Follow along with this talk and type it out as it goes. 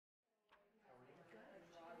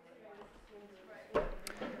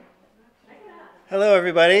Hello,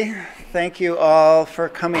 everybody. Thank you all for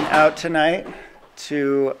coming out tonight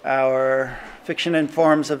to our Fiction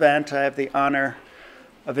Informs event. I have the honor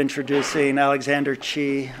of introducing Alexander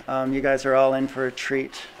Chee. You guys are all in for a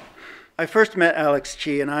treat. I first met Alex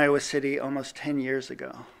Chee in Iowa City almost 10 years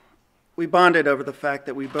ago. We bonded over the fact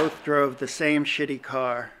that we both drove the same shitty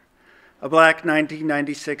car, a black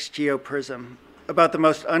 1996 Geo Prism, about the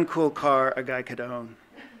most uncool car a guy could own.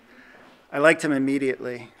 I liked him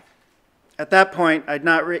immediately. At that point, I'd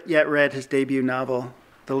not yet read his debut novel,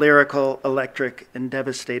 The Lyrical, Electric, and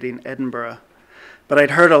Devastating Edinburgh, but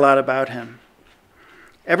I'd heard a lot about him.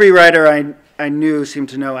 Every writer I knew seemed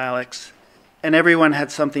to know Alex, and everyone had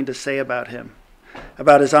something to say about him,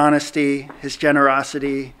 about his honesty, his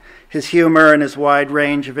generosity, his humor, and his wide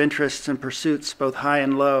range of interests and pursuits, both high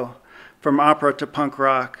and low, from opera to punk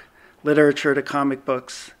rock, literature to comic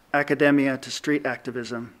books, academia to street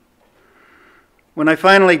activism. When I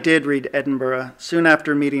finally did read Edinburgh, soon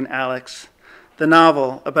after meeting Alex, the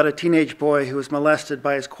novel about a teenage boy who was molested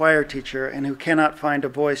by his choir teacher and who cannot find a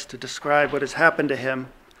voice to describe what has happened to him,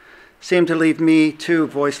 seemed to leave me, too,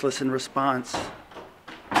 voiceless in response.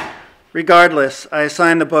 Regardless, I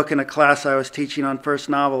assigned the book in a class I was teaching on first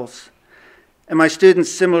novels, and my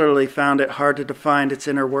students similarly found it hard to define its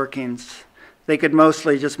inner workings. They could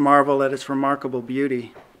mostly just marvel at its remarkable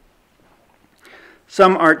beauty.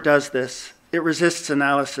 Some art does this. It resists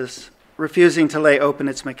analysis, refusing to lay open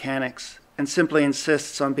its mechanics, and simply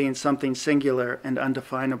insists on being something singular and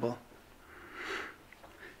undefinable.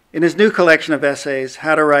 In his new collection of essays,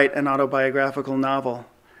 How to Write an Autobiographical Novel,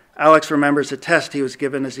 Alex remembers a test he was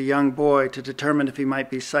given as a young boy to determine if he might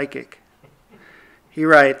be psychic. He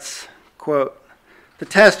writes, quote, "The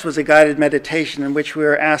test was a guided meditation in which we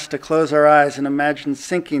were asked to close our eyes and imagine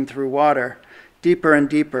sinking through water, deeper and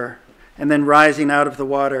deeper, and then rising out of the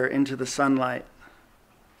water into the sunlight,"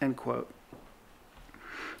 end quote.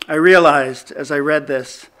 I realized as I read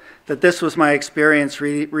this that this was my experience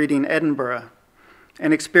reading Edinburgh,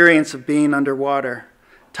 an experience of being underwater,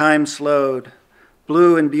 time slowed,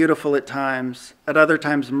 blue and beautiful at times, at other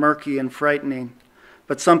times murky and frightening,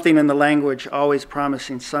 but something in the language always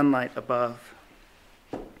promising sunlight above.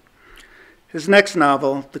 His next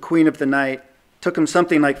novel, The Queen of the Night, took him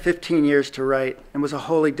something like 15 years to write and was a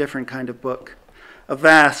wholly different kind of book, a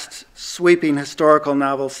vast, sweeping historical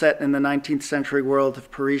novel set in the 19th century world of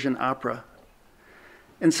Parisian opera.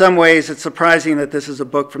 In some ways, it's surprising that this is a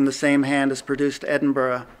book from the same hand as produced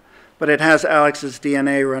Edinburgh, but it has Alex's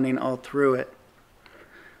DNA running all through it.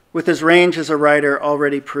 With his range as a writer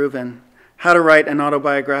already proven, How to Write an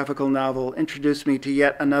Autobiographical Novel introduced me to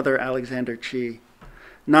yet another Alexander Chee,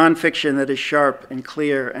 nonfiction that is sharp and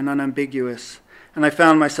clear and unambiguous, and I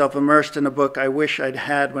found myself immersed in a book I wish I'd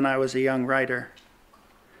had when I was a young writer.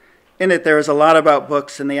 In it, there is a lot about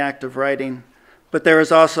books and the act of writing, but there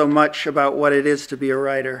is also much about what it is to be a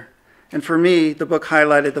writer. And for me, the book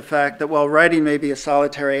highlighted the fact that while writing may be a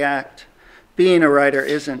solitary act, being a writer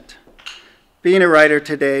isn't. Being a writer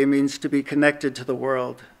today means to be connected to the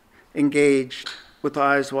world, engaged, with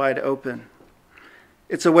eyes wide open.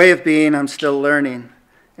 It's a way of being I'm still learning.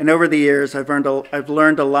 And over the years, I've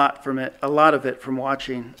learned a lot from it, a lot of it from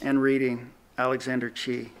watching and reading Alexander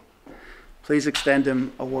Chee. Please extend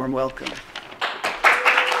him a warm welcome.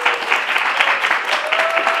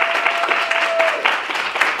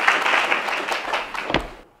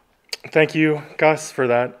 Thank you, Gus, for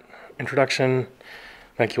that introduction.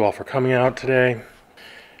 Thank you all for coming out today.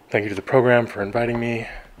 Thank you to the program for inviting me.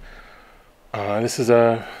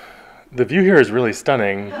 The view here is really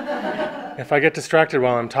stunning. If I get distracted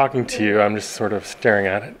while I'm talking to you, I'm just sort of staring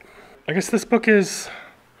at it. I guess this book it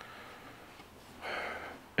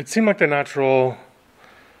seemed like the natural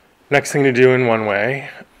next thing to do in one way.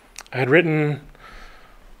 I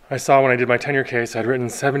saw when I did my tenure case, I'd written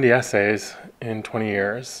 70 essays in 20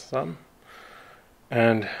 years,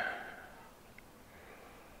 and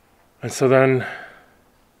so then,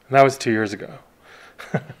 that was 2 years ago.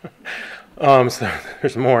 So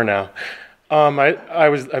there's more now.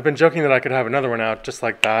 I've been joking that I could have another one out just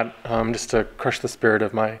like that, just to crush the spirit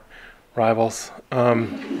of my rivals.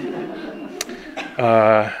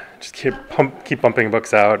 Just keep bumping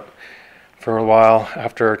books out for a while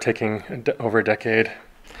after taking over a decade.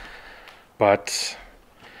 But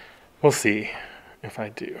we'll see if I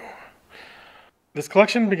do. This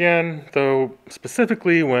collection began, though,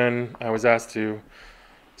 specifically when I was asked to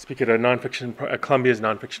speak at Columbia's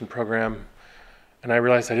nonfiction program. And I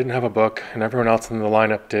realized I didn't have a book, and everyone else in the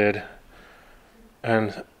lineup did.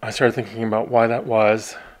 And I started thinking about why that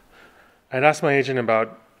was. I'd asked my agent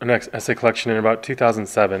about an essay collection in about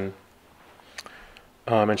 2007.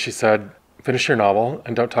 And she said, finish your novel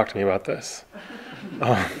and don't talk to me about this.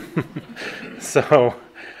 Um, so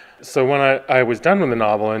when I was done with the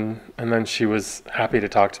novel, and then she was happy to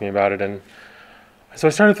talk to me about it, and so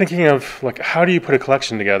I started thinking of, like, how do you put a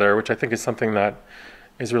collection together, which I think is something that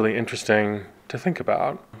is really interesting to think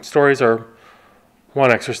about. Stories are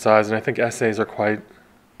one exercise, and I think essays are quite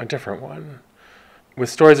a different one. With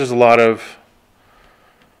stories, there's a lot of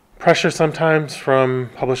pressure sometimes from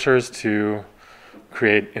publishers to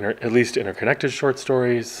create at least interconnected short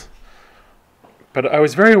stories. But I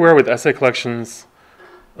was very aware with essay collections,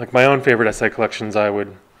 like my own favorite essay collections, I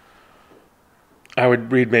would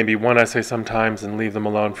read maybe one essay sometimes and leave them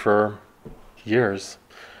alone for years,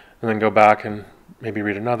 and then go back and maybe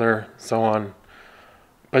read another, so on.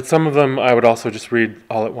 But some of them I would also just read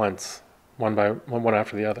all at once, one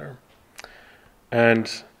after the other. And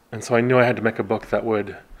so I knew I had to make a book that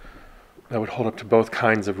would hold up to both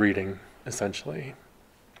kinds of reading, essentially.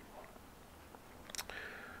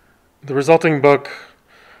 The resulting book,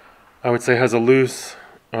 I would say, has a loose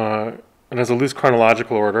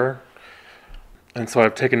chronological order, and so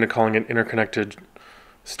I've taken to calling it interconnected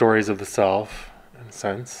stories of the self, in a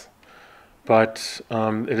sense. But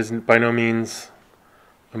it is by no means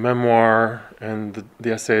a memoir, and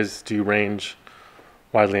the essays do range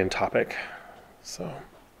widely in topic. So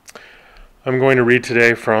I'm going to read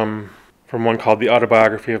today from one called The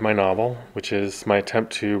Autobiography of My Novel, which is my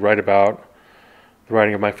attempt to write about the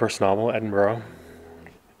writing of my first novel, Edinburgh.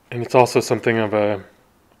 And it's also something of a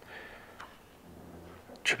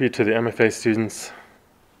tribute to the MFA students,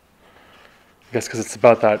 I guess because it's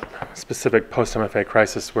about that specific post-MFA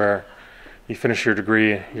crisis where you finish your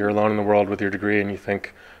degree, you're alone in the world with your degree, and you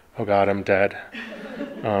think, oh God, I'm dead.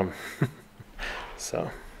 So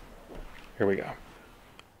here we go.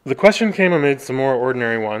 The question came amid some more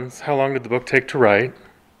ordinary ones. How long did the book take to write?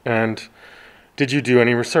 And did you do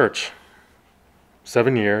any research?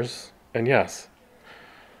 7 years, and yes.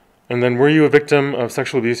 And then, were you a victim of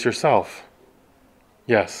sexual abuse yourself?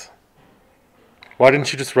 Yes. Why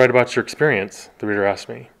didn't you just write about your experience? The reader asked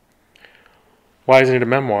me. Why isn't it a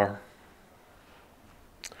memoir?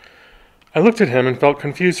 I looked at him and felt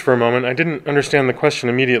confused for a moment. I didn't understand the question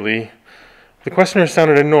immediately. The questioner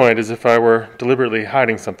sounded annoyed, as if I were deliberately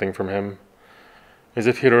hiding something from him, as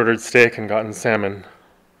if he had ordered steak and gotten salmon.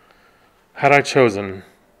 Had I chosen?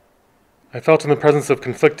 I felt in the presence of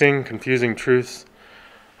conflicting, confusing truths.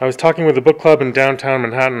 I was talking with a book club in downtown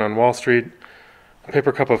Manhattan on Wall Street, a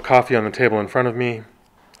paper cup of coffee on the table in front of me.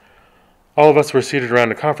 All of us were seated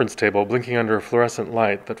around a conference table, blinking under a fluorescent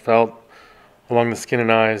light that felt along the skin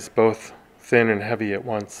and eyes, both thin and heavy at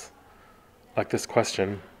once, like this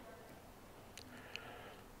question.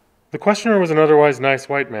 The questioner was an otherwise nice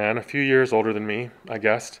white man, a few years older than me, I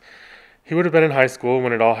guessed. He would have been in high school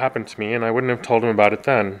when it all happened to me, and I wouldn't have told him about it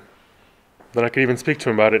then. That I could even speak to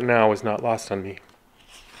him about it now was not lost on me.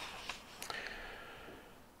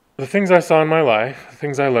 The things I saw in my life, the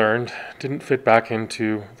things I learned, didn't fit back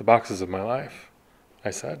into the boxes of my life, I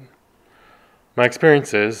said. My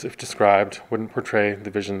experiences, if described, wouldn't portray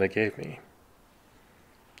the vision they gave me.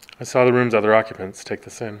 I saw the room's other occupants take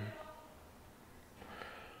this in.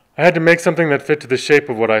 I had to make something that fit to the shape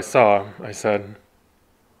of what I saw, I said.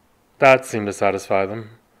 That seemed to satisfy them.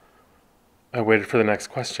 I waited for the next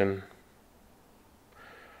question.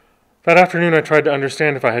 That afternoon I tried to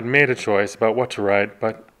understand if I had made a choice about what to write,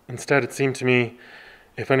 but instead it seemed to me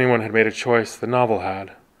if anyone had made a choice, the novel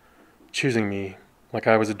had, choosing me like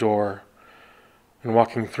I was a door and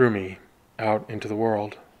walking through me out into the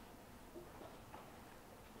world.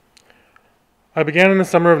 I began in the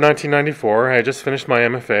summer of 1994. I had just finished my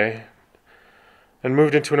MFA and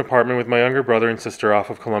moved into an apartment with my younger brother and sister off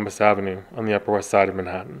of Columbus Avenue on the Upper West Side of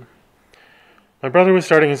Manhattan. My brother was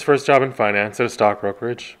starting his first job in finance at a stock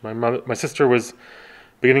brokerage. My sister was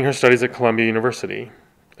beginning her studies at Columbia University.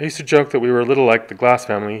 I used to joke that we were a little like the Glass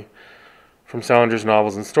family from Salinger's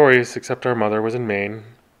novels and stories, except our mother was in Maine,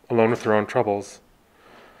 alone with her own troubles.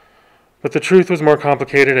 But the truth was more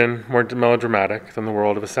complicated and more melodramatic than the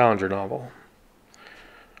world of a Salinger novel.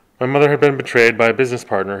 My mother had been betrayed by a business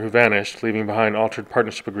partner who vanished, leaving behind altered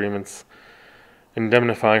partnership agreements,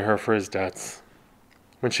 indemnifying her for his debts.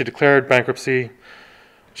 When she declared bankruptcy,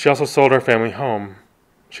 she also sold our family home.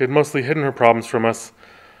 She had mostly hidden her problems from us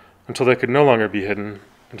until they could no longer be hidden,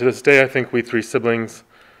 and to this day I think we 3 siblings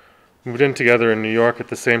moved in together in New York at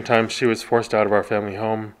the same time she was forced out of our family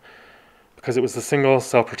home, because it was the single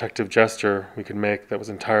self-protective gesture we could make that was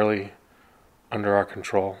entirely under our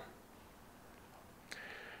control.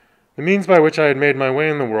 The means by which I had made my way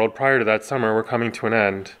in the world prior to that summer were coming to an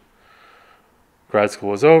end. Grad school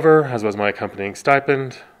was over, as was my accompanying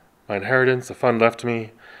stipend, my inheritance, a fund left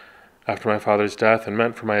me, after my father's death and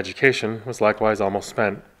meant for my education was likewise almost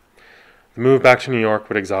spent. The move back to New York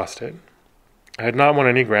would exhaust it. I had not won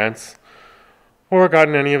any grants or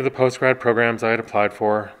gotten any of the postgrad programs I had applied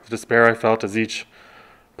for. The despair I felt as each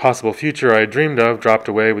possible future I had dreamed of dropped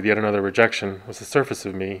away with yet another rejection was the surface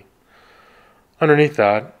of me. Underneath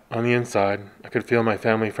that, on the inside, I could feel my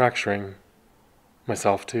family fracturing.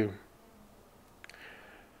 Myself, too.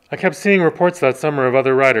 I kept seeing reports that summer of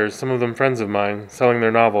other writers, some of them friends of mine, selling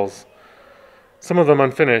their novels, some of them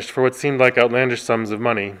unfinished for what seemed like outlandish sums of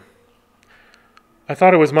money. I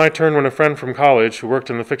thought it was my turn when a friend from college who worked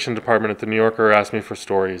in the fiction department at the New Yorker asked me for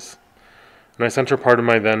stories, and I sent her part of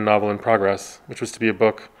my then novel in progress, which was to be a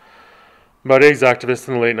book about AIDS activists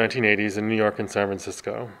in the late 1980s in New York and San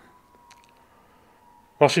Francisco.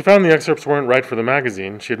 While she found the excerpts weren't right for the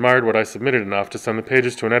magazine, she admired what I submitted enough to send the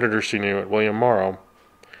pages to an editor she knew at William Morrow.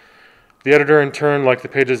 The editor, in turn, liked the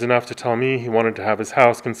pages enough to tell me he wanted to have his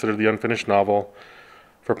house consider the unfinished novel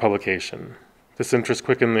for publication. This interest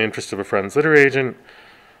quickened the interest of a friend's literary agent,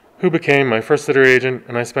 who became my first literary agent,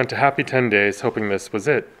 and I spent a happy 10 days hoping this was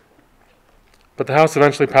it. But the house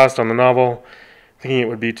eventually passed on the novel, thinking it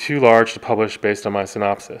would be too large to publish based on my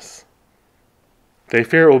synopsis. They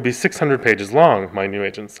fear it will be 600 pages long, my new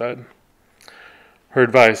agent said. Her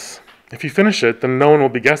advice, if you finish it, then no one will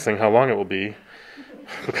be guessing how long it will be,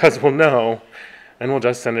 because we'll know, and we'll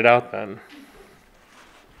just send it out then.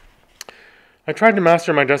 I tried to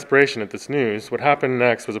master my desperation at this news. What happened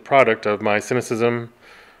next was a product of my cynicism,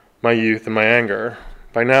 my youth, and my anger.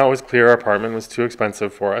 By now it was clear our apartment was too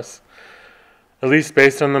expensive for us, at least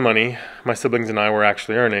based on the money my siblings and I were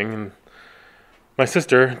actually earning. And my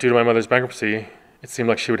sister, due to my mother's bankruptcy, it seemed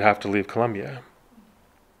like she would have to leave Columbia.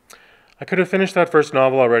 I could have finished that first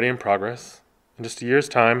novel already in progress. In just a year's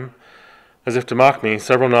time, as if to mock me,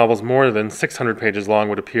 several novels more than 600 pages long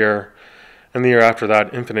would appear, and the year after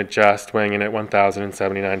that, Infinite Jest, weighing in at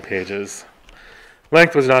 1,079 pages.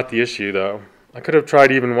 Length was not the issue, though. I could have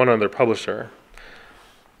tried even one other publisher,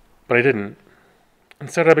 but I didn't.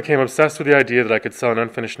 Instead, I became obsessed with the idea that I could sell an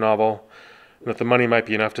unfinished novel and that the money might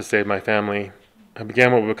be enough to save my family. I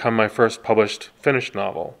began what would become my first published finished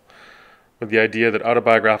novel, with the idea that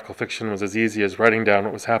autobiographical fiction was as easy as writing down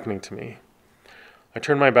what was happening to me. I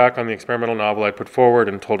turned my back on the experimental novel I put forward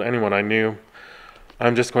and told anyone I knew,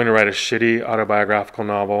 I'm just going to write a shitty autobiographical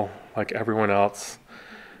novel like everyone else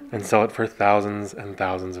and sell it for thousands and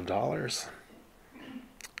thousands of dollars.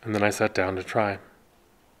 And then I sat down to try.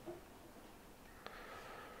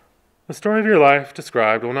 The story of your life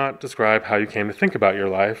described will not describe how you came to think about your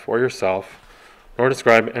life or yourself, nor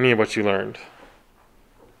describe any of what you learned.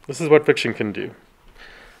 This is what fiction can do.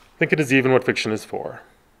 I think it is even what fiction is for.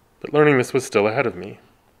 But learning this was still ahead of me.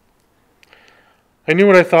 I knew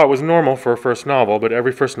what I thought was normal for a first novel, but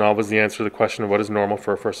every first novel is the answer to the question of what is normal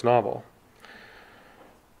for a first novel.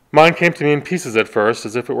 Mine came to me in pieces at first,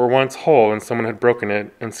 as if it were once whole and someone had broken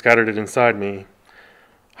it and scattered it inside me,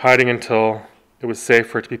 hiding until it was safe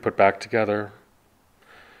for it to be put back together.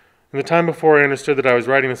 In the time before I understood that I was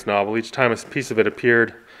writing this novel, each time a piece of it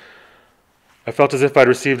appeared, I felt as if I'd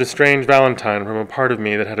received a strange valentine from a part of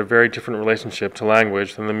me that had a very different relationship to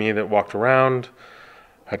language than the me that walked around,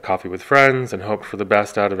 had coffee with friends, and hoped for the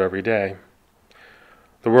best out of every day.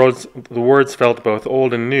 The words felt both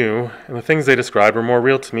old and new, and the things they described were more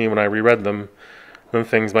real to me when I reread them than the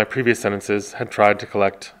things my previous sentences had tried to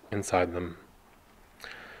collect inside them.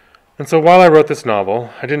 And so while I wrote this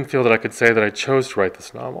novel, I didn't feel that I could say that I chose to write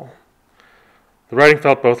this novel. The writing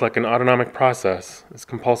felt both like an autonomic process, as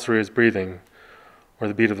compulsory as breathing, or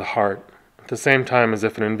the beat of the heart, at the same time as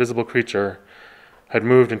if an invisible creature had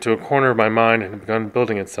moved into a corner of my mind and had begun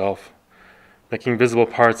building itself, making visible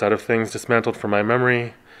parts out of things dismantled from my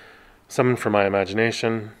memory, summoned from my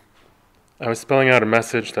imagination. I was spelling out a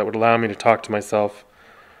message that would allow me to talk to myself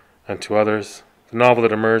and to others. The novel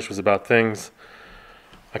that emerged was about things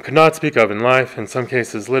I could not speak of in life, in some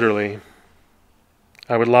cases literally.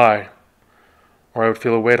 I would lie, or I would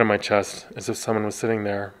feel a weight on my chest as if someone was sitting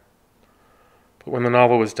there. But when the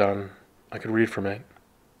novel was done, I could read from it,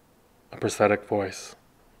 a prosthetic voice.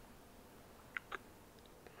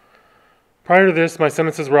 Prior to this, my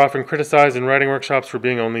sentences were often criticized in writing workshops for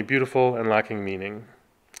being only beautiful and lacking meaning.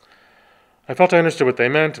 I felt I understood what they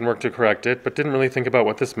meant and worked to correct it, but didn't really think about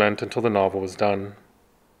what this meant until the novel was done.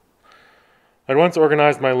 I'd once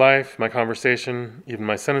organized my life, my conversation, even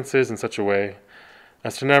my sentences in such a way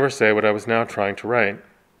as to never say what I was now trying to write.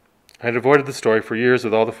 I had avoided the story for years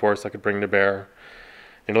with all the force I could bring to bear,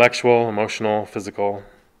 intellectual, emotional, physical.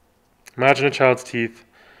 Imagine a child's teeth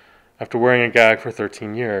after wearing a gag for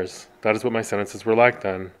 13 years. That is what my sentences were like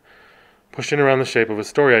then. pushed in around the shape of a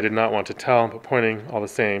story I did not want to tell, but pointing all the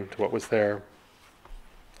same to what was there.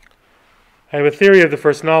 I have a theory of the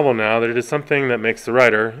first novel now, that it is something that makes the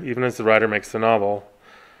writer, even as the writer makes the novel,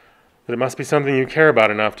 that it must be something you care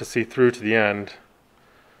about enough to see through to the end.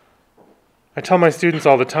 I tell my students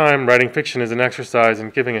all the time, writing fiction is an exercise in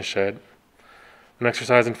giving a shit, an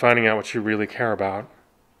exercise in finding out what you really care about.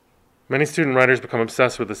 Many student writers become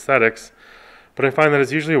obsessed with aesthetics, but I find that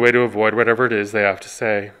it's usually a way to avoid whatever it is they have to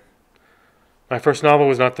say. My first novel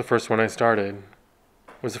was not the first one I started.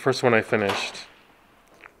 It was the first one I finished.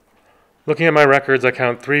 Looking at my records, I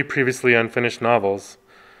count 3 previously unfinished novels.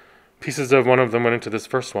 Pieces of one of them went into this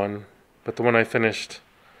first one, but the one I finished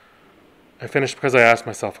because I asked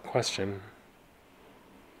myself a question.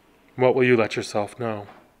 What will you let yourself know?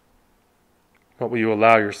 What will you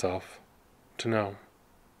allow yourself to know?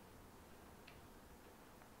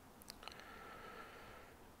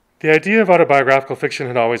 The idea of autobiographical fiction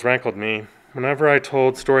had always rankled me. Whenever I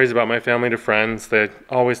told stories about my family to friends, they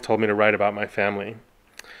always told me to write about my family.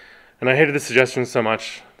 And I hated the suggestion so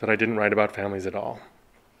much that I didn't write about families at all.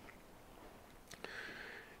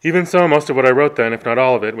 Even so, most of what I wrote then, if not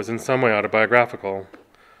all of it, was in some way autobiographical.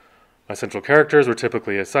 My central characters were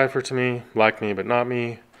typically a cipher to me, like me but not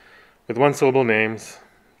me, with one-syllable names.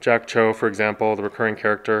 Jack Cho, for example, the recurring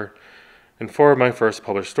character, in 4 of my first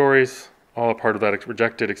published stories, all a part of that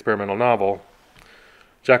rejected experimental novel.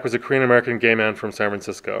 Jack was a Korean-American gay man from San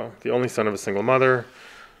Francisco, the only son of a single mother,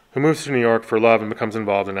 who moves to New York for love and becomes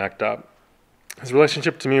involved in ACT UP. His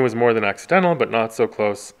relationship to me was more than accidental, but not so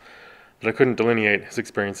close that I couldn't delineate his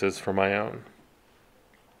experiences from my own.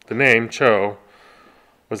 The name, Cho,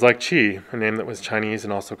 was like Chee, a name that was Chinese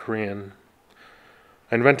and also Korean.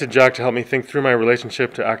 I invented Jack to help me think through my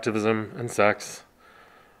relationship to activism and sex.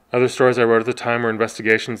 Other stories I wrote at the time were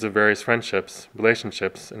investigations of various friendships,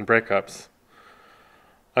 relationships, and breakups.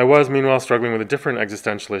 I was, meanwhile, struggling with a different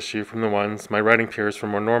existential issue from the ones my writing peers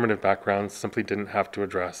from more normative backgrounds simply didn't have to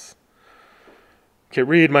address. Kit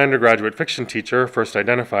Reed, my undergraduate fiction teacher, first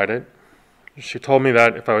identified it. She told me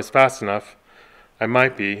that if I was fast enough, I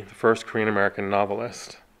might be the first Korean-American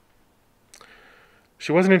novelist.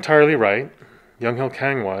 She wasn't entirely right. Young-Hil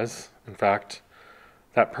Kang was, in fact,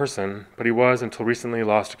 that person, but he was, until recently,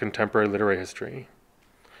 lost to contemporary literary history.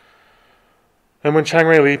 And when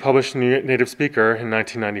Chang-Rae Lee published Native Speaker in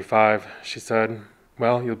 1995, she said,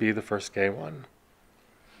 well, you'll be the first gay one.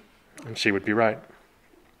 And she would be right.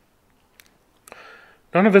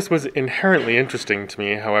 None of this was inherently interesting to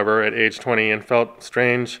me, however, at age 20, and felt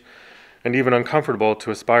strange and even uncomfortable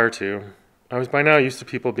to aspire to. I was by now used to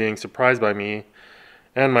people being surprised by me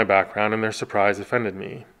and my background, and their surprise offended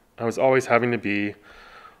me. I was always having to be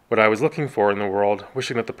what I was looking for in the world,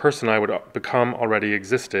 wishing that the person I would become already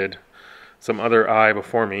existed, some other I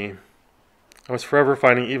before me. I was forever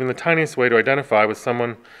finding even the tiniest way to identify with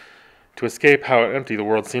someone to escape how empty the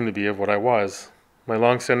world seemed to be of what I was. My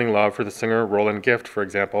long-standing love for the singer Roland Gift, for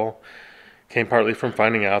example, came partly from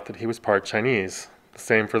finding out that he was part Chinese, the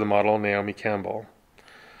same for the model Naomi Campbell.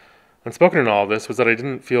 Unspoken in all of this was that I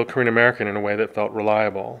didn't feel Korean American in a way that felt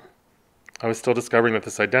reliable. I was still discovering that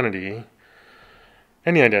this identity,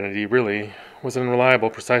 any identity really, was unreliable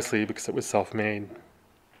precisely because it was self-made.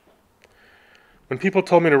 When people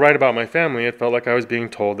told me to write about my family, it felt like I was being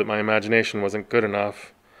told that my imagination wasn't good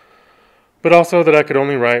enough, but also that I could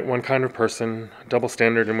only write one kind of person, a double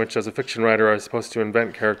standard in which as a fiction writer I was supposed to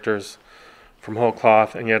invent characters from whole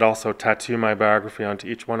cloth and yet also tattoo my biography onto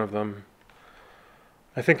each one of them.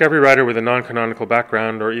 I think every writer with a non-canonical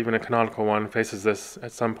background, or even a canonical one, faces this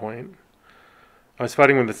at some point. I was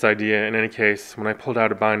fighting with this idea in any case when I pulled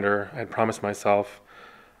out a binder I had promised myself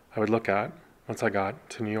I would look at once I got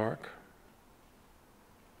to New York.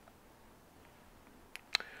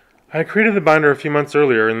 I had created the binder a few months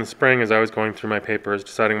earlier in the spring as I was going through my papers,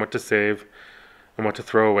 deciding what to save and what to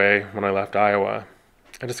throw away when I left Iowa.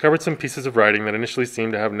 I discovered some pieces of writing that initially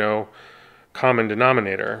seemed to have no common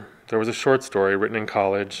denominator. There was a short story written in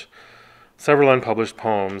college, several unpublished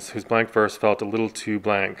poems whose blank verse felt a little too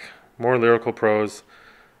blank, more lyrical prose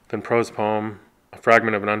than prose poem, a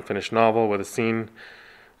fragment of an unfinished novel with a scene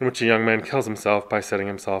in which a young man kills himself by setting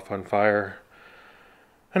himself on fire,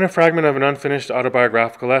 and a fragment of an unfinished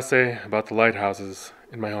autobiographical essay about the lighthouses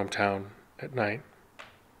in my hometown at night.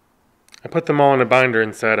 I put them all in a binder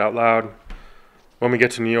and said out loud, when we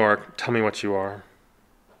get to New York, tell me what you are.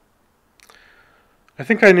 I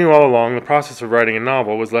think I knew all along the process of writing a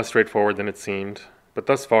novel was less straightforward than it seemed, but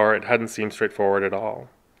thus far it hadn't seemed straightforward at all.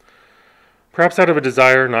 Perhaps out of a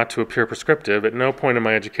desire not to appear prescriptive, at no point in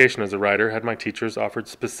my education as a writer had my teachers offered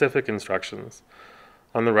specific instructions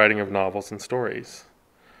on the writing of novels and stories.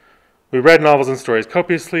 We read novels and stories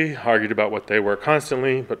copiously, argued about what they were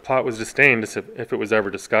constantly, but plot was disdained as if it was ever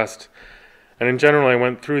discussed, and in general I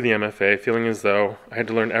went through the MFA feeling as though I had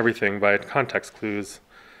to learn everything by context clues,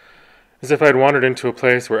 as if I had wandered into a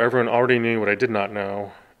place where everyone already knew what I did not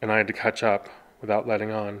know, and I had to catch up without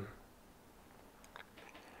letting on.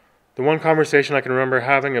 The one conversation I can remember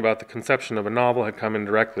having about the conception of a novel had come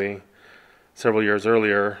indirectly, several years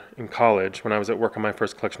earlier in college when I was at work on my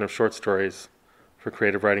first collection of short stories for a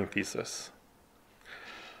creative writing thesis.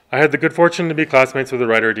 I had the good fortune to be classmates with the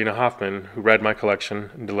writer Dina Hoffman, who read my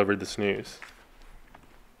collection and delivered this news.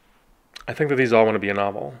 "I think that these all want to be a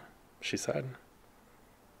novel," she said.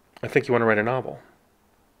 "I think you want to write a novel."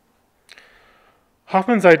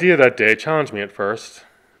 Hoffman's idea that day challenged me at first.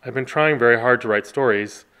 I'd been trying very hard to write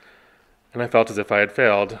stories, and I felt as if I had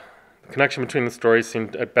failed. The connection between the stories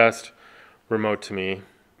seemed at best remote to me,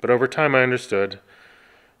 but over time I understood.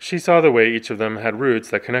 She saw the way each of them had roots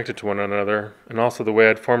that connected to one another, and also the way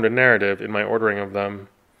I'd formed a narrative in my ordering of them.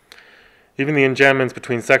 Even the enjambments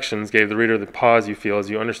between sections gave the reader the pause you feel as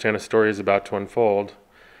you understand a story is about to unfold.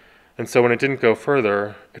 And so when it didn't go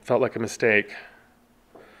further, it felt like a mistake.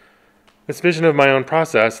 This vision of my own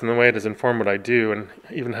process and the way it has informed what I do, and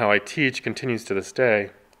even how I teach, continues to this day.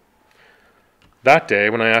 That day,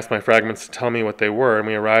 when I asked my fragments to tell me what they were and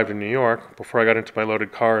we arrived in New York, before I got into my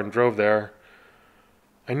loaded car and drove there,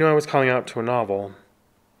 I knew I was calling out to a novel.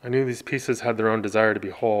 I knew these pieces had their own desire to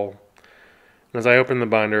be whole. And as I opened the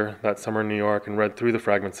binder that summer in New York and read through the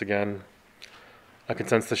fragments again, I could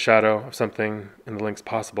sense the shadow of something in the links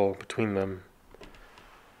possible between them.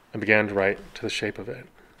 I began to write to the shape of it.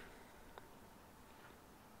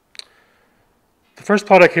 The first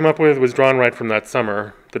plot I came up with was drawn right from that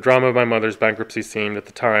summer. The drama of my mother's bankruptcy seemed, at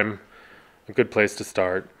the time, a good place to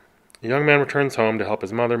start. A young man returns home to help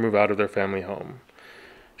his mother move out of their family home.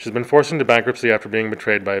 She's been forced into bankruptcy after being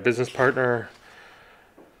betrayed by a business partner,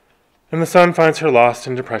 and the son finds her lost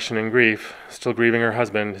in depression and grief, still grieving her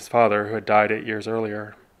husband, his father, who had died 8 years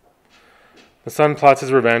earlier. The son plots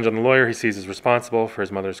his revenge on the lawyer he sees as responsible for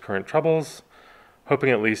his mother's current troubles, hoping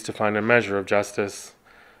at least to find a measure of justice,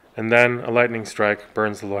 and then a lightning strike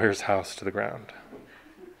burns the lawyer's house to the ground.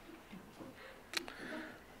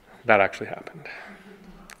 That actually happened.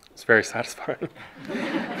 It's very satisfying.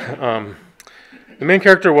 The main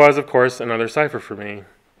character was, of course, another cipher for me.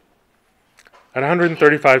 At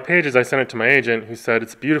 135 pages, I sent it to my agent, who said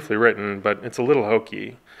it's beautifully written, but it's a little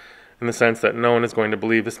hokey, in the sense that no one is going to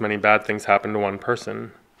believe this many bad things happen to one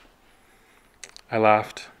person. I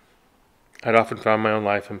laughed. I'd often found my own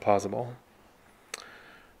life implausible.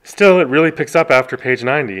 "Still, it really picks up after page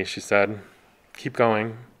 90, she said. "Keep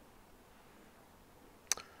going."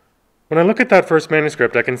 When I look at that first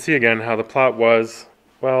manuscript, I can see again how the plot was,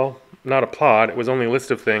 well, not a plot. It was only a list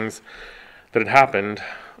of things that had happened.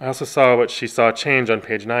 I also saw what she saw change on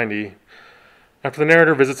page 90. After the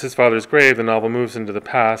narrator visits his father's grave, the novel moves into the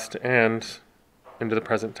past and into the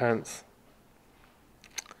present tense.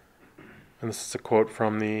 And this is a quote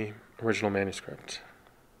from the original manuscript.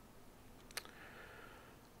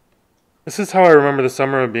 "This is how I remember the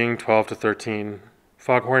summer of being 12 to 13.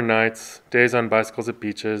 Foghorn nights, days on bicycles at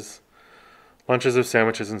beaches, lunches of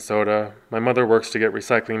sandwiches and soda. My mother works to get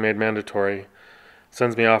recycling made mandatory,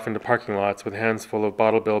 sends me off into parking lots with hands full of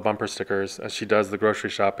bottle bill bumper stickers as she does the grocery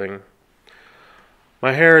shopping.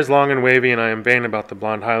 My hair is long and wavy, and I am vain about the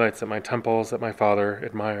blonde highlights at my temples that my father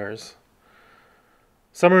admires.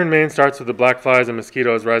 Summer in Maine starts with the black flies and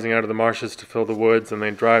mosquitoes rising out of the marshes to fill the woods, and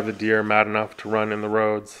they drive the deer mad enough to run in the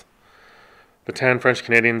roads. The tan French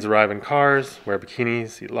Canadians arrive in cars, wear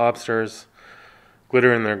bikinis, eat lobsters,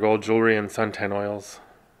 glitter in their gold jewelry and suntan oils.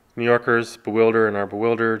 New Yorkers bewilder and are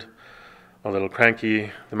bewildered, a little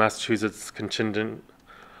cranky, the Massachusetts contingent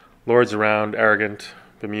lords around, arrogant,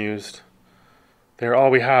 bemused. They are all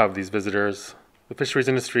we have, these visitors. The fisheries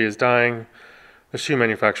industry is dying, the shoe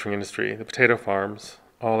manufacturing industry, the potato farms,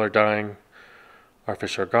 all are dying. Our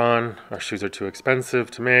fish are gone, our shoes are too expensive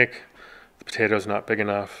to make, the potatoes not big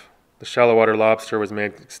enough. The shallow water lobster was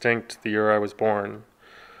made extinct the year I was born,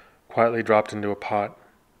 quietly dropped into a pot,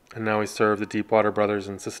 and now we serve the deep water brothers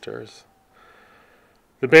and sisters.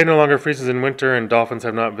 The bay no longer freezes in winter, and dolphins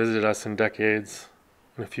have not visited us in decades.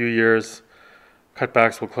 In a few years,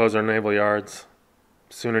 cutbacks will close our naval yards.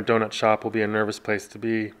 Soon a donut shop will be a nervous place to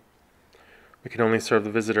be. We can only serve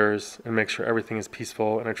the visitors and make sure everything is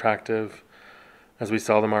peaceful and attractive as we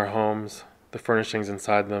sell them our homes, the furnishings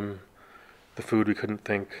inside them, the food we couldn't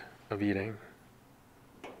think of eating."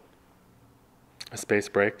 A space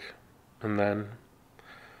break, and then,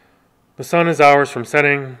 "The sun is hours from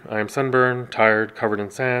setting. I am sunburned, tired, covered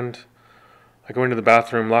in sand. I go into the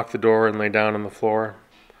bathroom, lock the door, and lay down on the floor.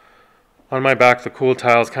 On my back, the cool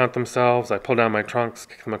tiles count themselves. I pull down my trunks,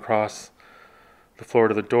 kick them across the floor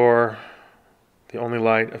to the door. The only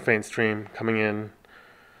light, a faint stream coming in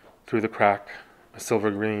through the crack, a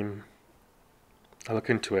silver gleam. I look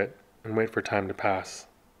into it and wait for time to pass.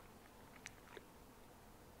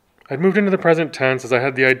 I'd moved into the present tense as I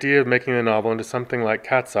had the idea of making the novel into something like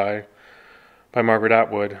Cat's Eye by Margaret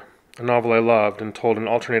Atwood, a novel I loved and told in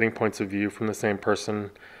alternating points of view from the same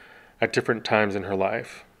person at different times in her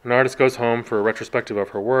life. An artist goes home for a retrospective of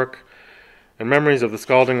her work, and memories of the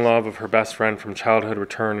scalding love of her best friend from childhood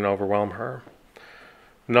return and overwhelm her.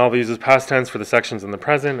 The novel uses past tense for the sections in the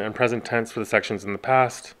present and present tense for the sections in the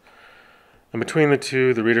past. And between the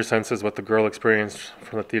two, the reader senses what the girl experienced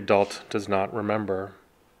from that the adult does not remember.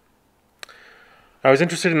 I was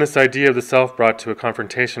interested in this idea of the self brought to a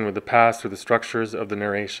confrontation with the past through the structures of the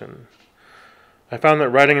narration. I found that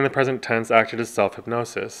writing in the present tense acted as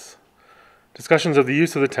self-hypnosis. Discussions of the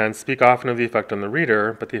use of the tense speak often of the effect on the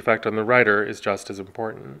reader, but the effect on the writer is just as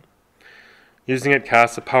important. Using it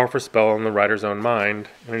casts a powerful spell on the writer's own mind,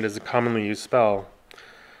 and it is a commonly used spell.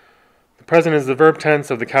 The present is the verb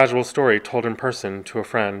tense of the casual story told in person to a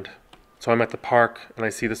friend. So I'm at the park, and I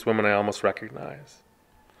see this woman I almost recognize.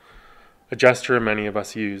 A gesture many of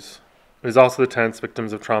us use. It is also the tense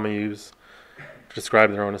victims of trauma use to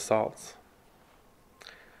describe their own assaults.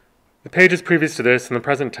 The pages previous to this, in the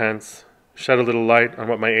present tense, shed a little light on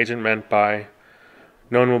what my agent meant by,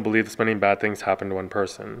 no one will believe this many bad things happened to one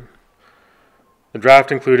person. The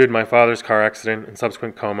draft included my father's car accident and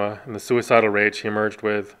subsequent coma and the suicidal rage he emerged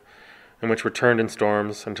with, and which returned in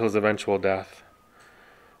storms until his eventual death.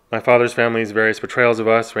 My father's family's various betrayals of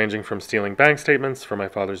us, ranging from stealing bank statements for my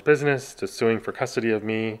father's business, to suing for custody of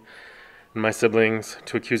me and my siblings,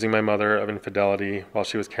 to accusing my mother of infidelity while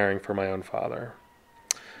she was caring for my own father.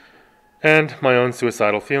 And my own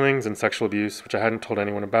suicidal feelings and sexual abuse, which I hadn't told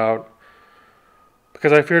anyone about,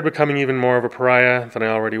 because I feared becoming even more of a pariah than I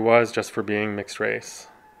already was just for being mixed race.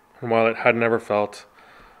 And while it had never felt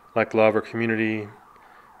like love or community,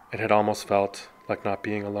 it had almost felt like not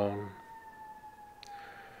being alone.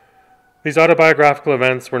 These autobiographical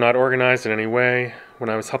events were not organized in any way.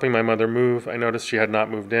 When I was helping my mother move, I noticed she had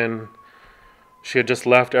not moved in. She had just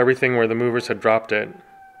left everything where the movers had dropped it.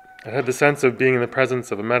 I had the sense of being in the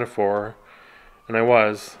presence of a metaphor, and I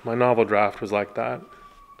was. My novel draft was like that.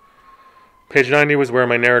 Page 90 was where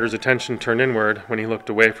my narrator's attention turned inward when he looked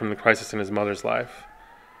away from the crisis in his mother's life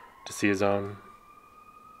to see his own.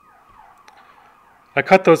 I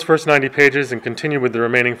cut those first 90 pages and continued with the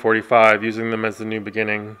remaining 45, using them as the new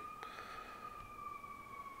beginning.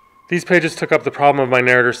 These pages took up the problem of my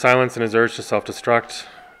narrator's silence and his urge to self-destruct,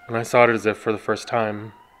 and I saw it as if for the first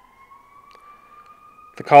time.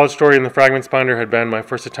 The college story in the fragments binder had been my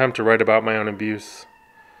first attempt to write about my own abuse.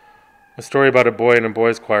 A story about a boy in a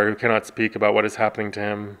boys' choir who cannot speak about what is happening to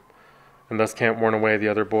him, and thus can't warn away the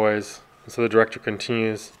other boys. And so the director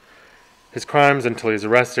continues his crimes until he is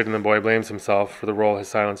arrested, and the boy blames himself for the role his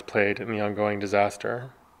silence played in the ongoing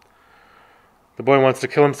disaster. The boy wants to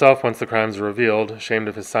kill himself once the crimes are revealed, ashamed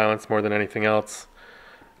of his silence more than anything else,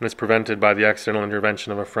 and is prevented by the accidental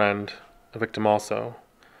intervention of a friend, a victim also,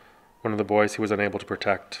 one of the boys he was unable to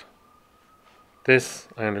protect. This,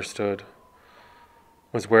 I understood,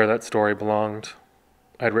 was where that story belonged.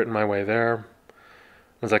 I had written my way there.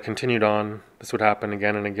 As I continued on, this would happen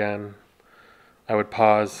again and again. I would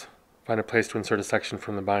pause, find a place to insert a section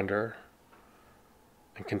from the binder,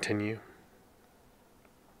 and continue.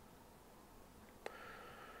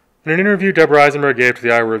 In an interview Deborah Eisenberg gave to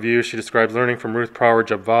the Iowa Review, she describes learning from Ruth Prower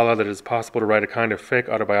Jabvala that it is possible to write a kind of fake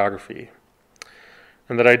autobiography.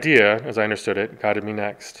 And that idea, as I understood it, guided me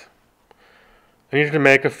next. I needed to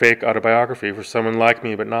make a fake autobiography for someone like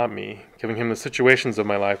me but not me, giving him the situations of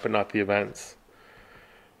my life but not the events.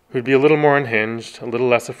 Who'd be a little more unhinged, a little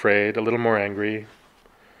less afraid, a little more angry.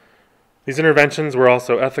 These interventions were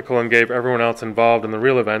also ethical and gave everyone else involved in the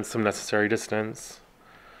real events some necessary distance.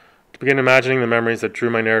 To begin imagining the memories that drew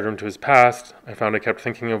my narrator into his past, I found I kept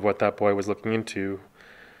thinking of what that boy was looking into,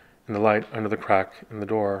 in the light under the crack in the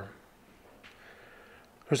door.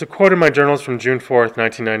 There's a quote in my journals from June 4th,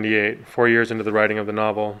 1998, 4 years into the writing of the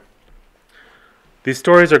novel. These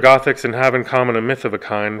stories are Gothics and have in common a myth of a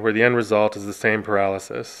kind where the end result is the same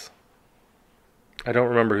paralysis. I don't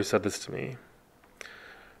remember who said this to me.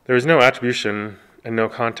 There is no attribution and no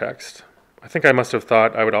context. I think I must have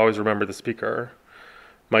thought I would always remember the speaker.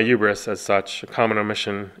 My hubris, as such, a common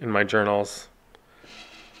omission in my journals.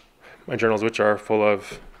 My journals, which are full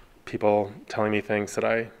of people telling me things that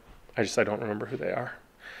I don't remember who they are.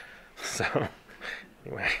 So,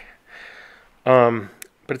 anyway.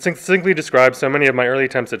 But it succinctly describes so many of my early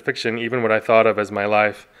attempts at fiction, even what I thought of as my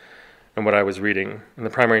life, and what I was reading, and the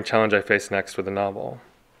primary challenge I faced next with the novel.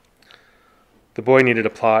 The boy needed a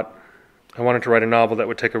plot. I wanted to write a novel that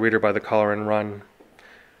would take a reader by the collar and run,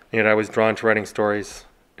 and yet I was drawn to writing stories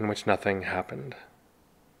in which nothing happened.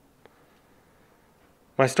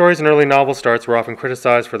 My stories and early novel starts were often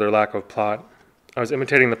criticized for their lack of plot. I was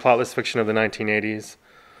imitating the plotless fiction of the 1980s,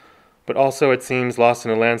 but also, it seems, lost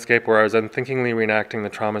in a landscape where I was unthinkingly reenacting the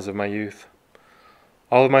traumas of my youth.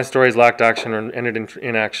 All of my stories lacked action or ended in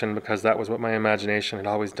inaction because that was what my imagination had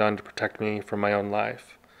always done to protect me from my own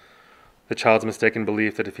life. The child's mistaken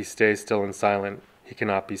belief that if he stays still and silent, he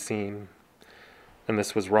cannot be seen. And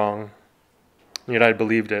this was wrong. Yet I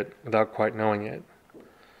believed it without quite knowing it.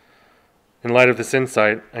 In light of this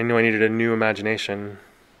insight, I knew I needed a new imagination,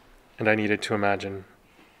 and I needed to imagine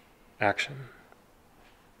action.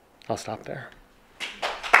 I'll stop there.